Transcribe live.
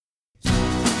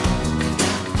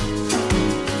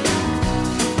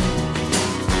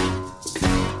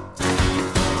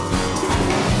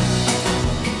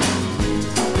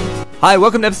Hi,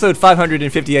 welcome to episode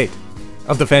 558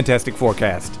 of the Fantastic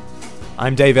Forecast.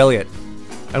 I'm Dave Elliott,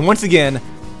 and once again,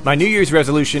 my New Year's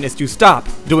resolution is to stop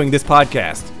doing this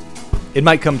podcast. It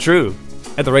might come true,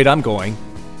 at the rate I'm going.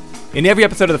 In every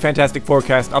episode of the Fantastic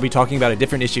Forecast, I'll be talking about a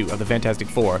different issue of the Fantastic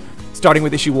Four, starting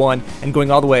with issue 1 and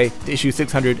going all the way to issue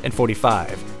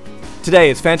 645. Today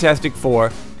is Fantastic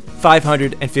Four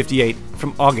 558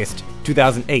 from August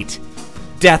 2008.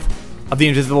 Death of the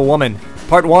Invisible Woman,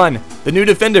 Part 1, The New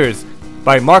Defenders,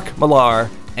 by Mark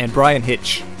Millar and Brian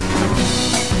Hitch.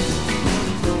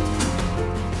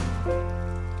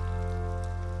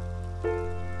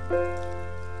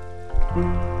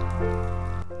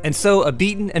 And so a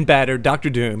beaten and battered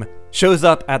Dr. Doom shows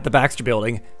up at the Baxter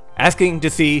Building, asking to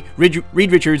see Reed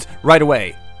Richards right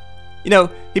away. You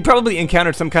know, he probably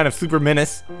encountered some kind of super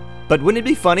menace, but wouldn't it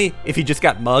be funny if he just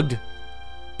got mugged?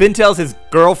 Ben tells his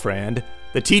girlfriend,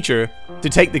 the teacher, to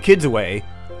take the kids away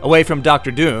from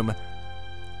Dr. Doom.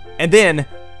 And then,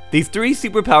 these three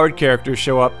superpowered characters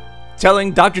show up,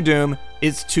 telling Dr. Doom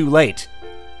it's too late.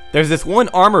 There's this one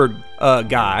armored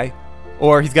guy,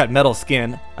 or he's got metal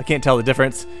skin, I can't tell the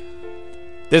difference.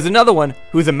 There's another one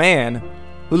who's a man,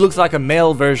 who looks like a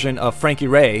male version of Frankie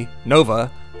Ray, Nova.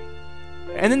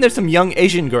 And then there's some young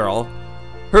Asian girl.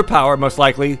 Her power, most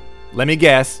likely, let me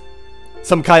guess,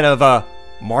 some kind of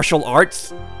martial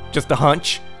arts, just a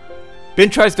hunch. Ben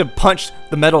tries to punch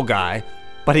the metal guy,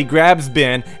 but he grabs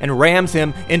Ben and rams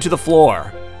him into the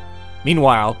floor.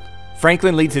 Meanwhile,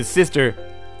 Franklin leads his sister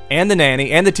and the nanny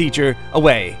and the teacher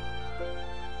away.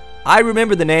 I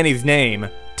remember the nanny's name,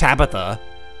 Tabitha,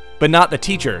 but not the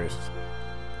teacher's.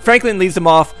 Franklin leads them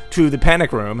off to the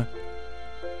panic room.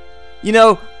 You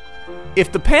know,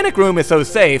 if the panic room is so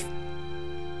safe,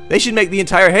 they should make the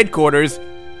entire headquarters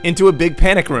into a big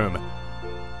panic room.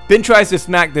 Ben tries to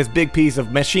smack this big piece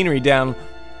of machinery down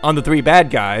on the three bad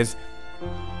guys,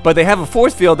 but they have a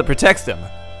force field that protects them.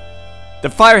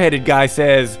 The fire-headed guy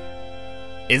says,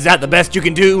 "Is that the best you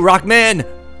can do, Rockman?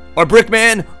 Or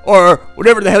Brickman? Or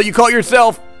whatever the hell you call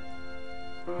yourself?"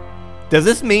 Does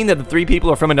this mean that the three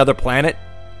people are from another planet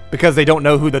because they don't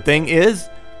know who the thing is?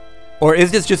 Or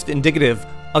is this just indicative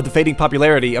of the fading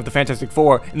popularity of the Fantastic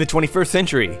Four in the 21st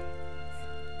century?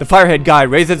 The firehead guy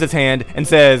raises his hand and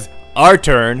says, "Our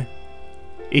turn."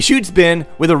 He shoots Ben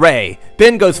with a ray.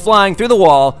 Ben goes flying through the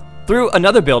wall, through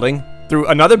another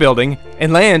building,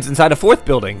 and lands inside a fourth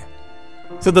building.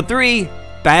 So the three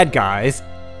bad guys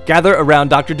gather around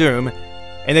Dr. Doom,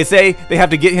 and they say they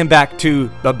have to get him back to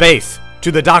the base,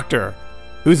 to the doctor,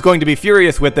 who's going to be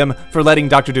furious with them for letting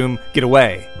Dr. Doom get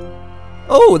away.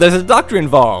 Oh, there's a doctor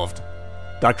involved.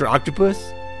 Dr.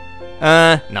 Octopus?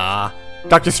 Nah.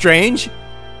 Dr. Strange?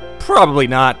 Probably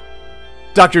not.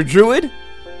 Dr. Druid?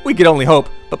 We could only hope,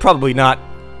 but probably not.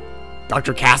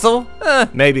 Dr. Castle?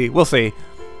 Maybe. We'll see.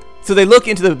 So they look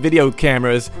into the video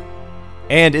cameras,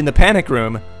 and in the panic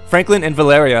room, Franklin and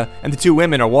Valeria and the two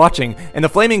women are watching, and the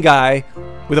flaming guy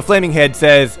with a flaming head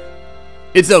says,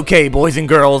 "It's okay, boys and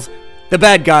girls. The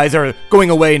bad guys are going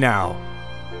away now."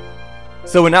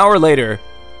 So an hour later,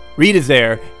 Reed is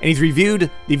there, and he's reviewed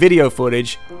the video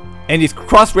footage, and he's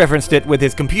cross-referenced it with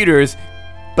his computers,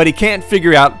 but he can't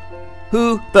figure out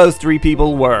who those three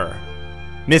people were.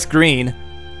 Miss Green,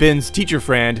 Ben's teacher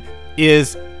friend,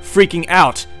 is freaking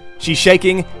out. She's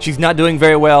shaking, she's not doing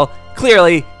very well.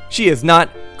 Clearly, she is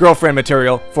not girlfriend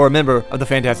material for a member of the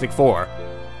Fantastic Four.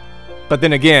 But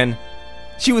then again,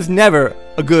 she was never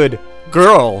a good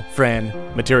girlfriend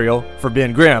material for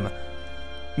Ben Grimm.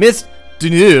 Miss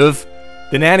Deneuve,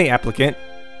 the nanny applicant,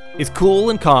 is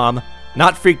cool and calm,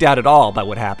 not freaked out at all by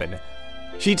what happened.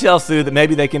 She tells Sue that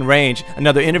maybe they can arrange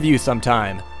another interview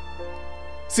sometime.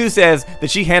 Sue says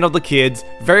that she handled the kids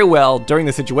very well during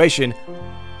the situation,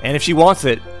 and if she wants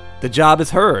it, the job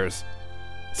is hers.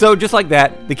 So just like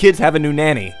that, the kids have a new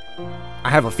nanny. I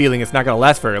have a feeling it's not going to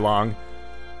last very long.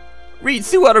 Reed,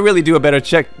 Sue ought to really do a better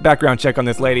background check on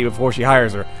this lady before she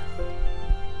hires her.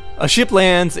 A ship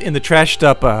lands in the trashed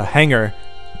up hangar,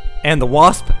 and the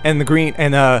Wasp and the Green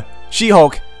and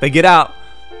She-Hulk, they get out.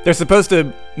 They're supposed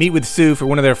to meet with Sue for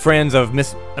one of their Friends of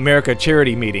Miss America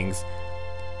charity meetings.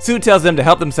 Sue tells them to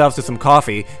help themselves to some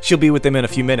coffee. She'll be with them in a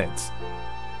few minutes.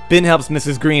 Ben helps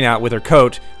Mrs. Green out with her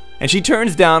coat, and she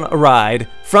turns down a ride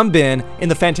from Ben in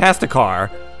the Fantasticar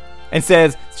and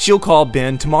says she'll call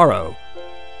Ben tomorrow.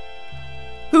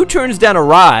 Who turns down a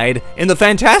ride in the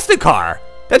Fantasticar?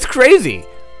 That's crazy.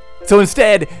 So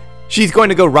instead, she's going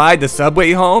to go ride the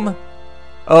subway home?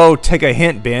 Oh, take a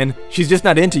hint, Ben. She's just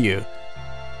not into you.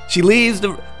 She leaves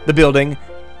the building,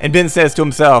 and Ben says to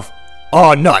himself,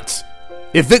 "Aw, nuts.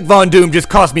 If Vic Von Doom just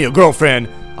cost me a girlfriend,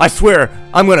 I swear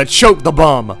I'm gonna choke the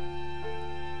bum."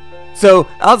 So,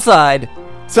 outside,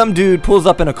 some dude pulls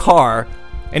up in a car,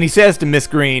 and he says to Miss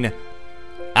Green,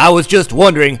 "I was just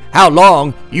wondering how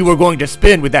long you were going to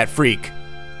spend with that freak."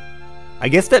 I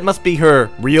guess that must be her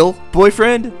real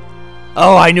boyfriend?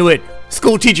 Oh, I knew it.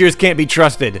 School teachers can't be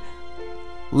trusted.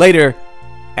 Later,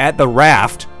 at the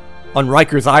Raft on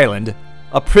Rikers Island,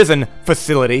 a prison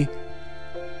facility,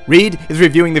 Reed is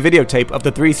reviewing the videotape of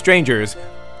the three strangers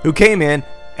who came in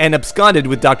and absconded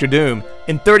with Dr. Doom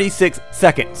in 36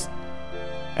 seconds.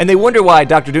 And they wonder why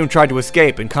Dr. Doom tried to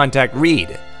escape and contact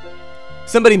Reed.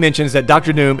 Somebody mentions that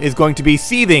Dr. Doom is going to be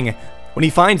seething when he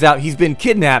finds out he's been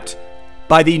kidnapped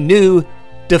by the new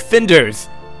Defenders.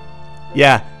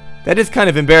 Yeah, that is kind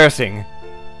of embarrassing,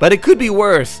 but it could be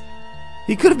worse.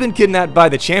 He could have been kidnapped by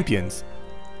the Champions.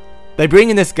 They bring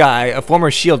in this guy, a former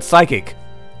S.H.I.E.L.D. psychic,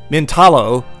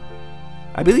 Mentalo.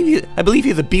 I believe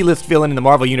he's a B-list villain in the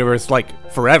Marvel Universe,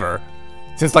 like, forever.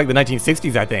 Since, like, the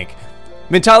 1960s, I think.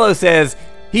 Mentalo says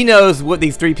he knows what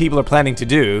these three people are planning to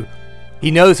do.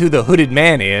 He knows who the Hooded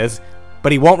Man is,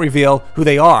 but he won't reveal who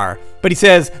they are. But he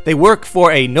says they work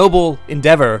for a noble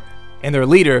endeavor, and their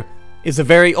leader is a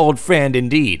very old friend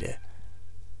indeed.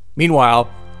 Meanwhile,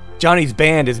 Johnny's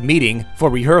band is meeting for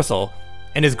rehearsal,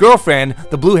 and his girlfriend,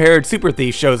 the blue-haired super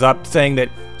thief, shows up saying that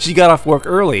she got off work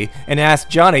early and asked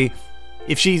Johnny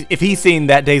if he's seen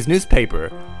that day's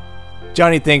newspaper.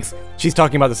 Johnny thinks she's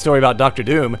talking about the story about Dr.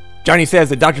 Doom. Johnny says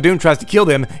that Dr. Doom tries to kill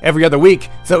them every other week,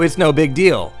 so it's no big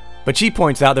deal. But she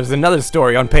points out there's another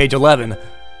story on page 11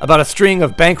 about a string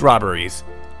of bank robberies.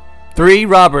 3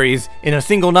 robberies in a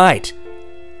single night.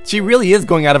 She really is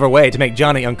going out of her way to make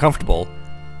Johnny uncomfortable.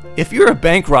 If you're a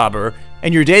bank robber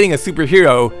and you're dating a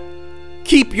superhero,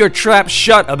 keep your trap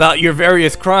shut about your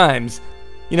various crimes.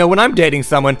 You know, when I'm dating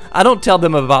someone, I don't tell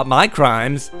them about my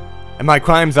crimes. And my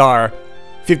crimes are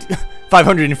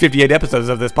 558 episodes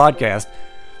of this podcast.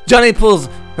 Johnny pulls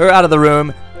her out of the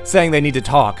room, saying they need to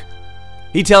talk.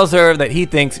 He tells her that he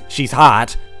thinks she's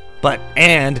hot,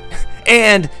 and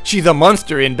she's a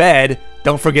monster in bed.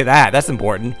 Don't forget that, that's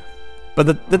important.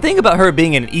 But the thing about her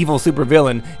being an evil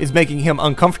supervillain is making him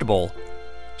uncomfortable.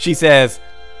 She says,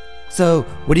 "So,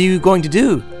 what are you going to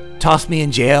do? Toss me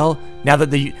in jail now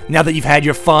that you've had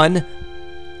your fun?"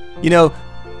 You know,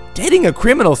 dating a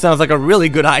criminal sounds like a really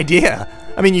good idea.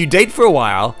 I mean, you date for a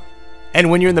while, and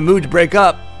when you're in the mood to break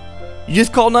up, you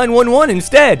just call 911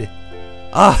 instead.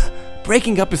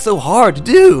 Breaking up is so hard to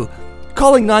do.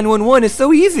 Calling 911 is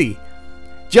so easy.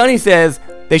 Johnny says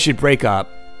they should break up,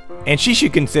 and she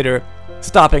should consider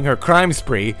stopping her crime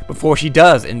spree before she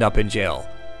does end up in jail.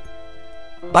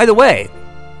 By the way,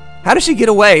 how does she get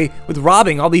away with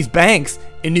robbing all these banks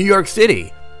in New York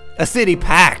City? A city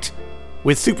packed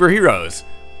with superheroes.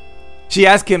 She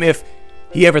asked him if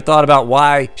he ever thought about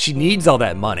why she needs all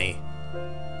that money.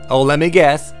 Oh, let me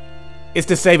guess. It's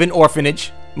to save an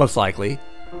orphanage, most likely.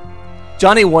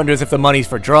 Johnny wonders if the money's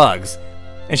for drugs,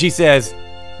 and she says,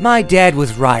 "My dad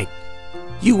was right.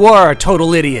 You are a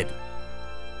total idiot."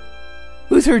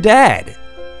 Who's her dad?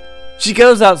 She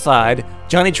goes outside.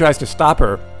 Johnny tries to stop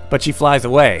her, but she flies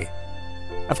away.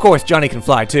 Of course, Johnny can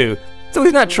fly too, so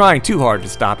he's not trying too hard to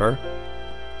stop her.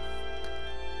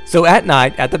 So at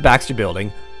night, at the Baxter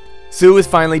Building, Sue is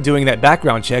finally doing that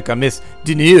background check on Miss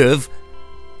Deneuve,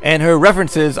 and her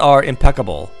references are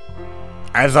impeccable.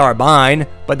 As are mine,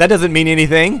 but that doesn't mean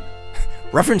anything.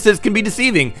 References can be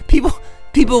deceiving.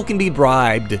 People can be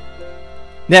bribed.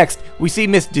 Next, we see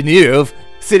Miss Deneuve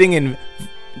sitting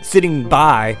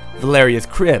by Valeria's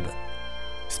crib.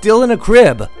 Still in a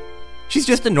crib. She's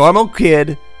just a normal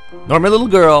kid, normal little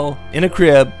girl in a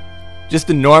crib. Just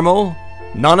a normal,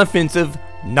 non-offensive,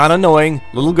 non-annoying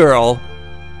little girl.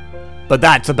 But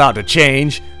that's about to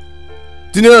change.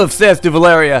 Deneuve says to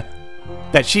Valeria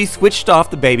that she switched off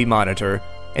the baby monitor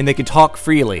and they can talk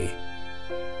freely.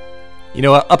 You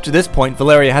know, up to this point,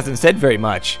 Valeria hasn't said very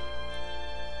much.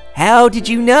 "How did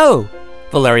you know?"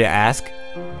 Valeria asked.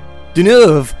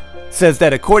 Deneuve says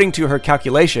that according to her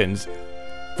calculations,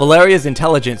 Valeria's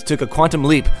intelligence took a quantum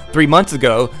leap 3 months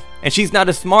ago, and she's not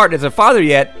as smart as her father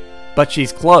yet, but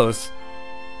she's close.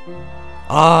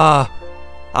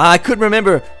 I couldn't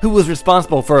remember who was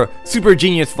responsible for Super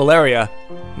Genius Valeria,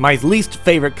 my least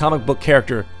favorite comic book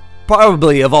character,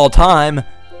 probably of all time.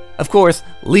 Of course,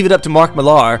 leave it up to Mark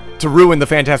Millar to ruin the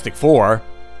Fantastic Four.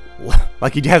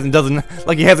 Like he hasn't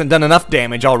done enough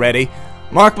damage already.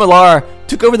 Mark Millar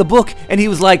took over the book and he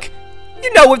was like,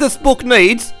 "You know what this book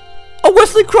needs? A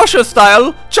Wesley Crusher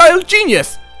style child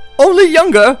genius. Only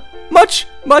younger, much,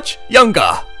 much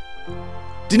younger."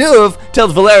 Deneuve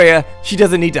tells Valeria she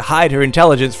doesn't need to hide her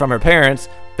intelligence from her parents.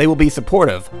 They will be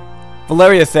supportive.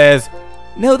 Valeria says,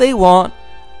 "No, they won't.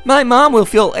 My mom will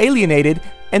feel alienated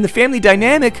and the family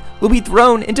dynamic will be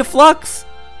thrown into flux.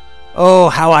 Oh,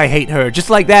 how I hate her. Just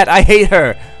like that, I hate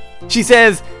her. She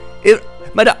says it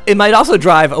might also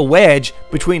drive a wedge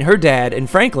between her dad and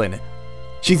Franklin.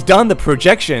 She's done the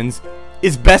projections.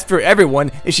 It's best for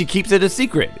everyone if she keeps it a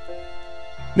secret.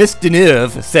 Miss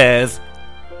Deneuve says,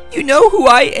 "You know who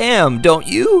I am, don't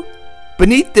you?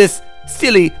 Beneath this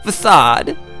silly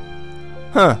facade."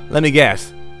 Let me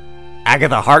guess.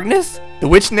 Agatha Harkness? The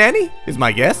witch nanny? Is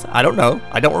my guess. I don't know.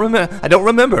 I don't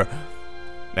remember.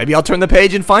 Maybe I'll turn the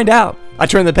page and find out. I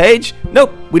turn the page?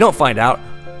 Nope, we don't find out.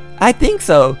 "I think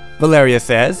so," Valeria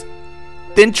says.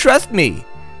 "Then trust me,"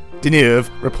 Deneuve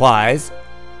replies.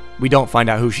 We don't find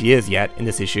out who she is yet in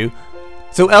this issue.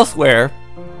 So elsewhere,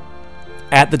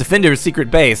 at the Defenders'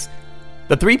 secret base,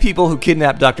 the three people who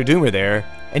kidnapped Dr. Doom are there,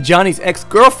 and Johnny's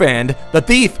ex-girlfriend, the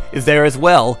thief, is there as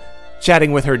well,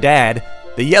 chatting with her dad,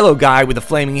 the yellow guy with the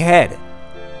flaming head.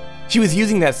 She was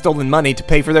using that stolen money to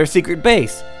pay for their secret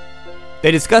base.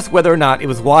 They discuss whether or not it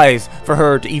was wise for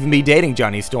her to even be dating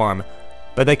Johnny Storm,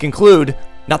 but they conclude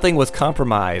nothing was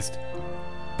compromised.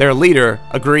 Their leader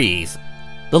agrees.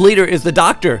 The leader is the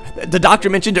doctor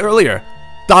mentioned earlier.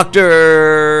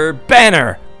 Dr.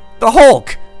 Banner, the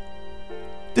Hulk.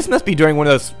 This must be during one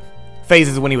of those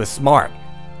phases when he was smart.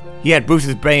 He had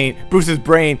Bruce's brain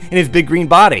in his big green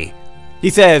body. He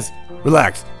says,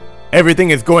 "Relax,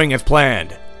 everything is going as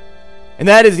planned." And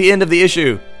that is the end of the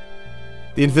issue.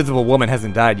 The Invisible Woman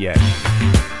hasn't died yet.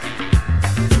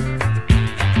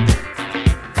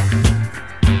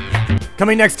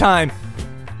 Coming next time,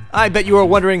 I bet you are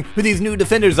wondering who these new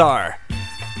Defenders are.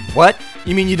 What?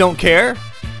 You mean you don't care?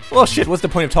 Well, shit, what's the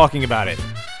point of talking about it?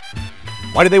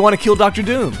 Why do they want to kill Dr.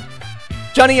 Doom?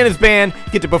 Johnny and his band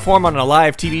get to perform on a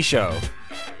live TV show.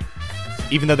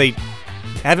 Even though they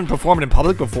haven't performed in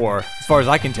public before, as far as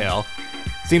I can tell.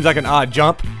 Seems like an odd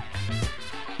jump.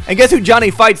 And guess who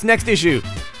Johnny fights next issue?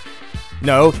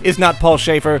 No, it's not Paul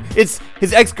Schaefer. It's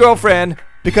his ex-girlfriend.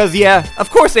 Because, yeah, of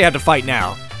course they have to fight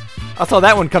now. I saw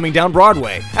that one coming down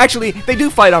Broadway. Actually, they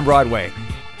do fight on Broadway.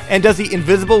 And does the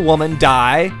Invisible Woman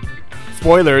die?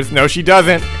 Spoilers, no she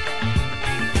doesn't.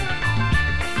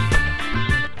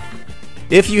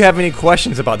 If you have any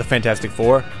questions about the Fantastic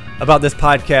Four, about this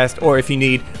podcast, or if you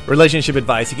need relationship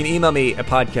advice, you can email me at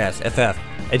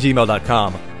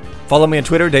podcastff@gmail.com. Follow me on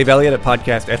Twitter, Dave Elliott at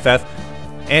podcastff.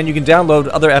 And you can download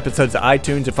other episodes at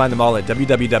iTunes and find them all at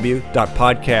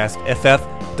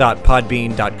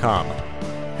www.podcastff.podbean.com.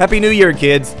 Happy New Year,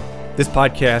 kids. This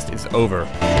podcast is over.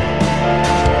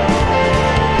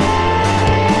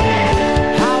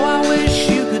 How I wish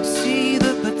you could see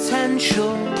the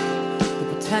potential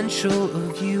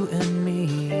of you and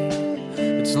me.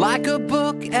 It's like a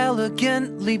book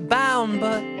elegantly bound,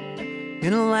 but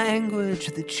in a language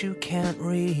that you can't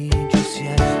read just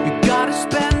yet. You gotta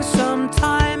spend some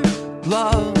time,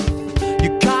 love.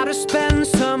 You gotta spend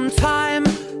some time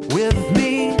with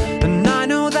me, and I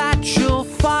know that you'll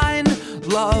find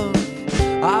love.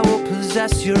 I will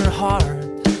possess your heart.